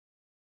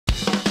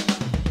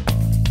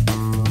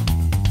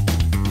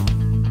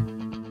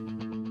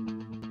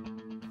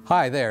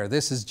Hi there,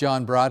 this is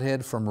John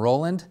Broadhead from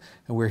Roland,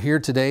 and we're here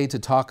today to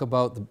talk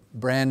about the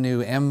brand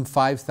new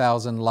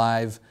M-5000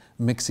 live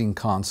mixing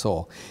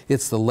console.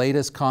 It's the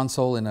latest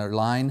console in our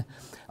line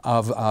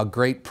of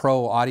great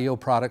pro audio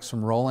products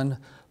from Roland,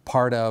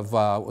 part of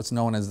what's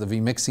known as the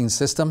V-mixing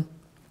system.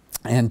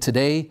 And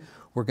today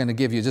we're going to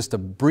give you just a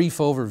brief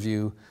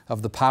overview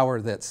of the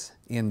power that's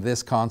in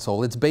this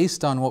console. It's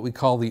based on what we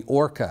call the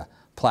O.H.R.C.A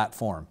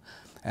platform,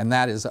 and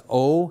that is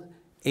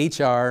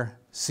O.H.R.C.A.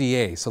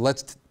 So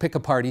let's pick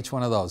apart each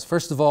one of those.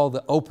 First of all,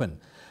 the open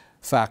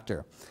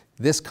factor.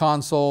 This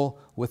console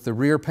with the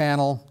rear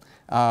panel,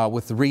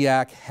 with the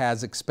R.C.A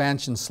has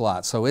expansion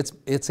slots, so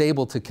it's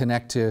able to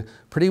connect to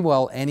pretty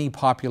well any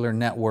popular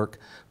network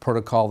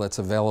protocol that's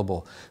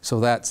available.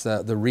 So that's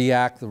the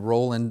R.C.A, the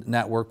Roland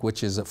network,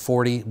 which is at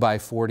 40 by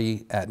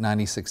 40 at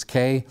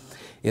 96K.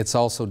 It's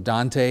also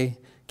Dante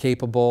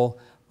capable,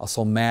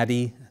 also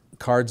MADI.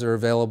 Cards are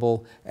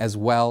available, as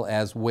well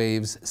as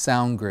Waves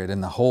Sound Grid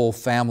and the whole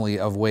family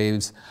of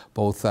Waves,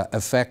 both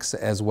effects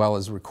as well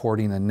as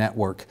recording a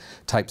network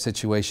type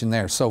situation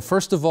there. So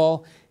first of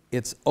all,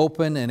 it's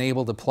open and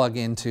able to plug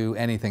into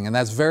anything, and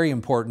that's very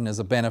important as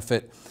a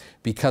benefit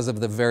because of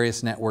the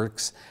various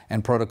networks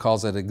and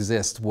protocols that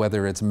exist,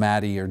 whether it's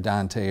MADI or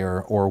Dante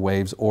or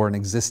Waves or an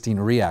existing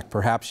R.C.A.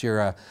 Perhaps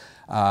you're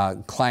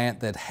a client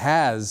that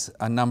has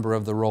a number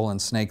of the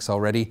Roland Snakes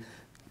already.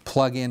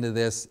 Plug into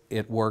this,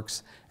 it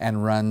works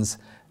and runs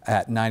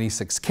at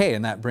 96K,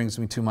 and that brings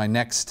me to my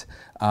next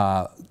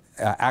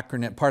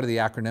acronym, part of the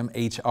acronym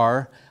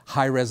H.R,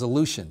 high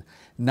resolution,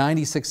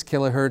 96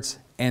 kilohertz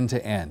end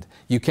to end.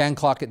 You can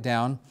clock it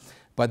down,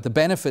 but the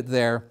benefit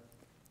there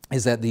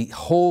is that the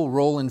whole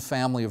Roland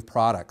family of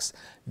products,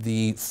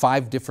 the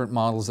 5 different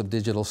models of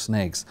digital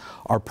snakes,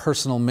 our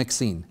personal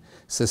mixing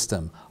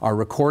system, our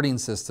recording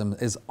system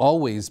has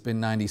always been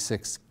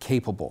 96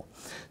 capable.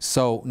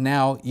 So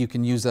now you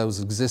can use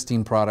those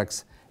existing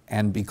products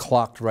and be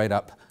clocked right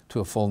up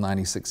to a full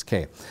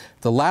 96K.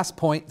 The last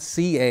point,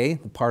 CA,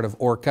 part of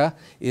O.H.R.C.A,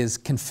 is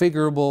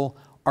configurable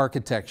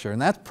architecture,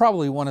 and that's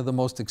probably one of the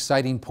most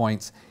exciting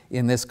points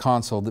in this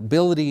console, the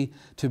ability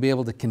to be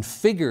able to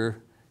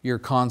configure your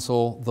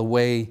console the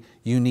way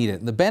you need it.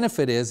 And the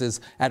benefit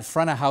is at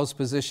front of house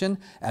position,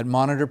 at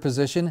monitor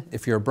position,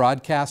 if you're a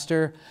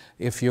broadcaster,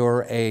 if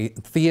you're a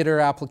theater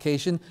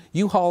application,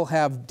 you all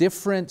have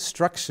different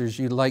structures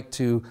you'd like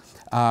to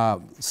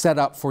set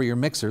up for your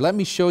mixer. Let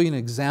me show you an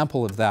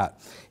example of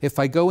that. If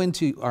I go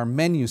into our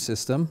menu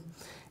system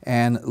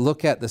and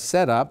look at the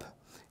setup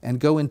and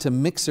go into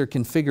mixer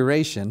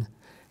configuration,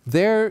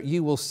 there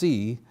you will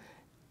see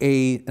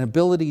an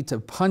ability to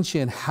punch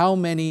in how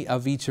many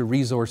of each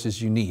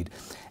resources you need.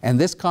 And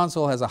this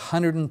console has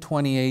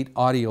 128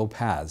 audio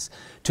paths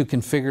to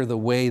configure the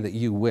way that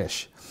you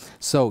wish.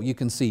 So you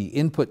can see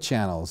input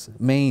channels,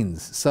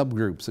 mains,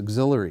 subgroups,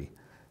 auxiliary,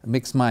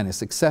 mix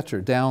minus,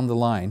 etc. down the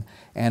line.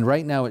 And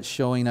right now it's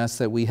showing us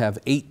that we have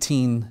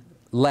 18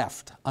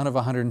 left out of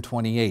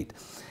 128.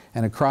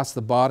 And across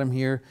the bottom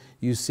here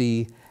you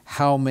see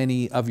how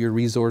many of your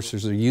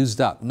resources are used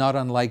up, not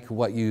unlike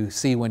what you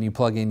see when you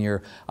plug in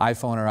your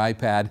iPhone or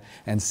iPad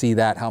and see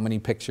that, how many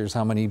pictures,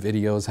 how many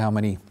videos, how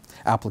many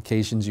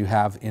applications you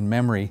have in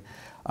memory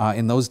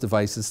in those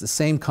devices. The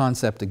same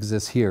concept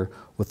exists here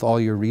with all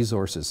your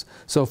resources.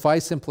 So if I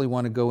simply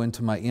want to go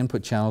into my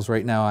input channels,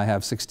 right now I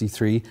have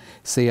 63,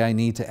 say I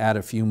need to add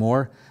a few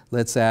more,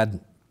 let's add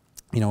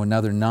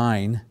another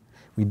 9,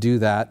 we do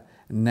that,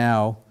 and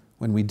now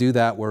when we do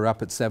that we're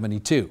up at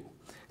 72.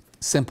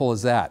 Simple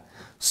as that.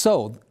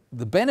 So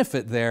the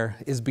benefit there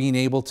is being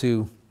able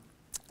to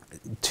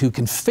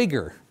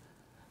configure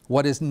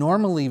what is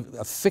normally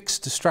a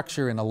fixed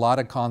structure in a lot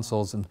of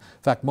consoles. In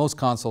fact, most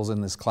consoles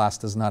in this class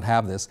does not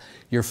have this.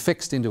 You're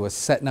fixed into a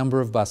set number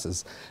of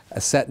buses,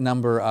 a set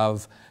number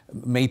of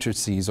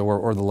matrices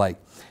or the like.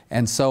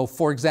 And so,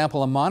 for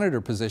example, a monitor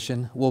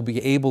position will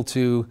be able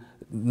to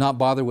not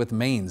bother with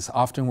mains.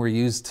 Often we're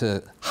used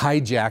to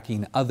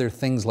hijacking other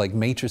things like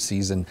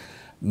matrices and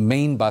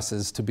main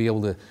buses to be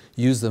able to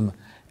use them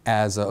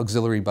as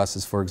auxiliary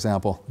buses, for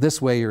example. This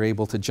way you're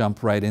able to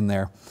jump right in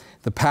there.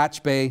 The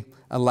patch bay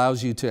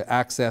allows you to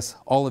access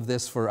all of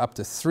this for up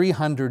to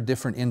 300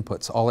 different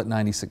inputs, all at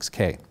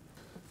 96K.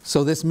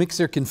 So this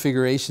mixer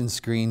configuration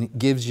screen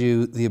gives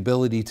you the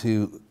ability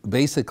to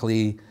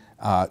basically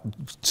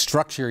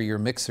structure your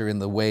mixer in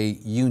the way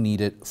you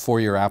need it for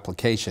your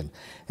application.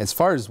 As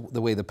far as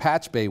the way the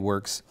patch bay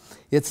works,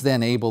 it's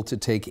then able to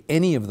take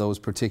any of those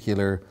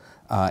particular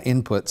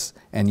inputs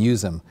and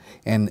use them.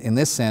 And in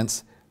this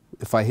sense,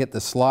 if I hit the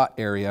slot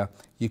area,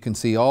 you can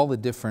see all the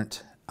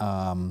different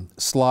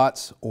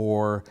slots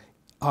or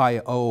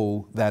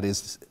I/O that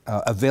is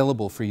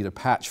available for you to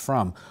patch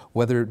from,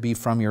 whether it be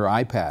from your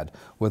iPad,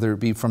 whether it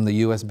be from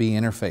the USB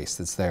interface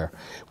that's there,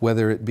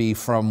 whether it be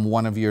from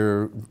one of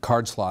your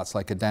card slots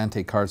like a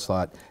Dante card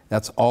slot.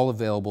 That's all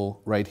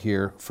available right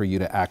here for you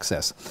to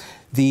access.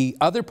 The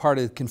other part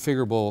of the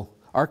configurable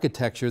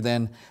architecture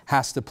then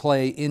has to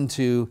play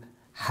into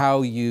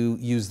how you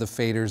use the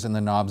faders and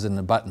the knobs and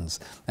the buttons.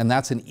 And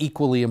that's an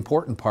equally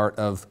important part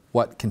of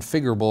what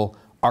configurable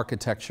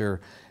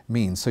architecture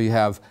means. So you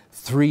have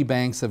 3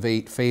 banks of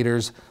 8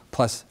 faders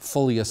plus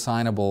fully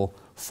assignable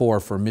 4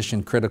 for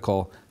mission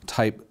critical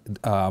type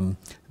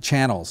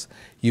channels.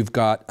 You've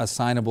got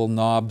assignable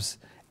knobs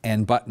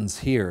and buttons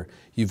here.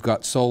 You've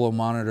got solo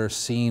monitor,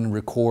 scene,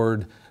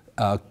 record,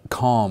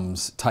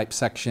 comms type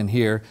section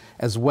here,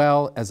 as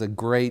well as a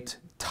great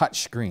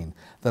touch screen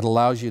that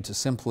allows you to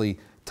simply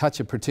touch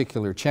a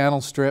particular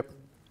channel strip.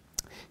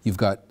 You've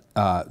got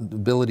the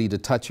ability to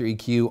touch your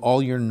EQ.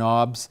 All your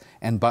knobs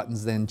and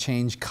buttons then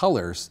change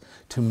colors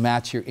to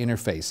match your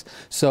interface.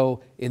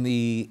 So in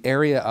the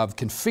area of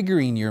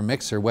configuring your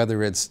mixer,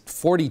 whether it's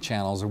 40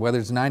 channels or whether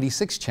it's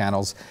 96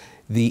 channels,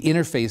 the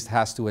interface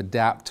has to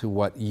adapt to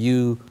what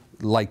you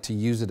like to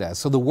use it as.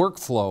 So the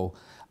workflow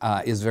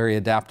is very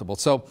adaptable.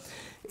 So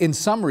in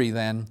summary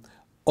then,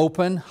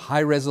 open,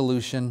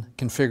 high-resolution,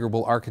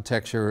 configurable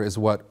architecture is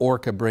what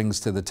O.H.R.C.A brings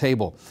to the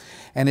table.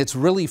 And it's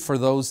really for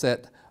those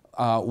that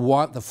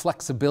want the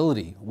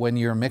flexibility when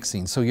you're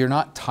mixing. So you're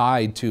not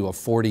tied to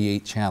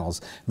 48 channels.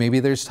 Maybe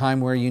there's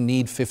time where you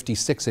need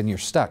 56 and you're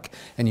stuck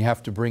and you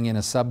have to bring in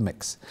a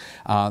submix.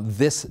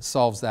 This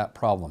solves that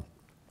problem.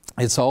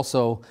 It's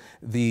also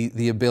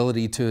the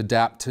ability to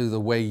adapt to the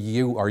way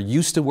you are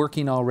used to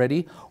working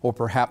already, or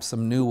perhaps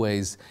some new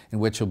ways in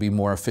which will be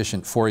more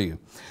efficient for you.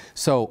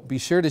 So be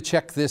sure to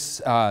check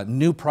this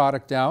new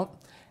product out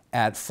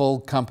at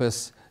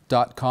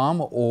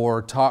fullcompass.com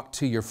or talk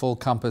to your Full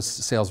Compass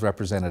sales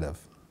representative.